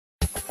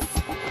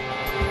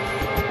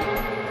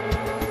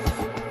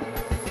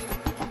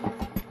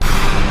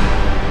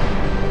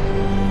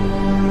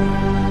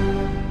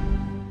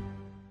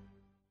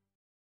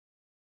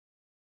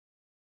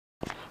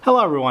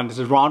Hello everyone, this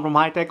is Ron from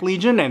High Tech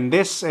Legion, and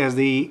this is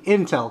the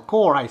Intel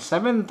Core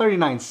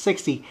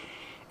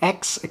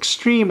i7-3960X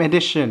Extreme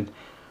Edition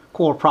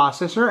core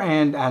processor.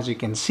 And as you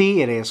can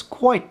see, it is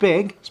quite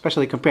big,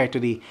 especially compared to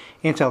the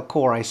Intel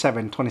Core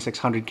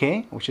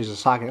i7-2600K, which is a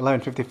socket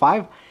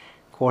 1155. Of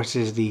course,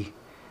 this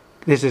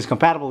is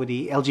compatible with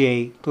the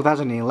LGA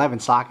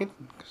 2011 socket.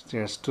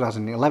 There's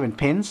 2011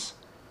 pins,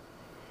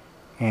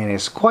 and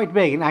it's quite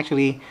big and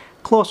actually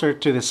closer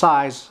to the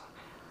size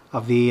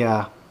of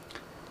the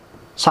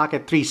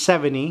socket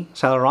 370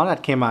 Celeron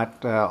that came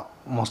out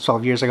almost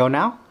 12 years ago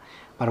now.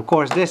 But of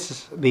course,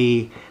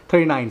 the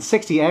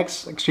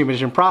 3960X Extreme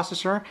Edition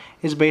processor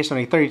is based on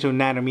a 32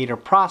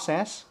 nanometer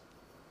process,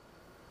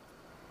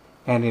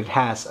 and it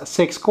has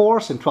 6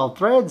 cores and 12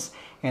 threads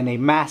and a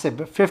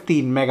massive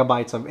 15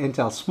 megabytes of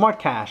Intel Smart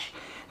Cache.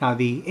 Now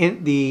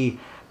the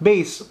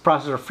base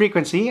processor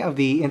frequency of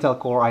the Intel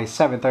Core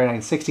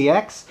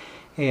i7-3960X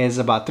is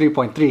about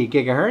 3.3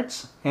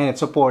 gigahertz, and it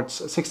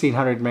supports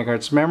 1600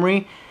 megahertz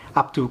memory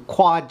up to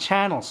quad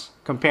channels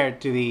compared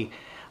to the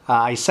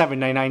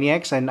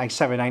i7-990X and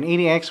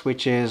i7-980X,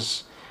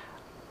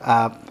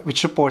 which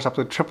supports up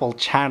to triple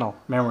channel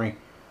memory.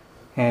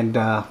 And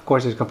of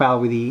course, it's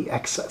compatible with the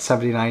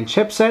X79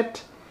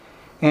 chipset.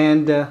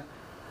 And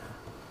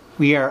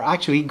we are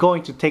actually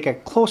going to take a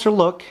closer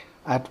look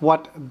at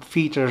what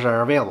features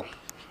are available.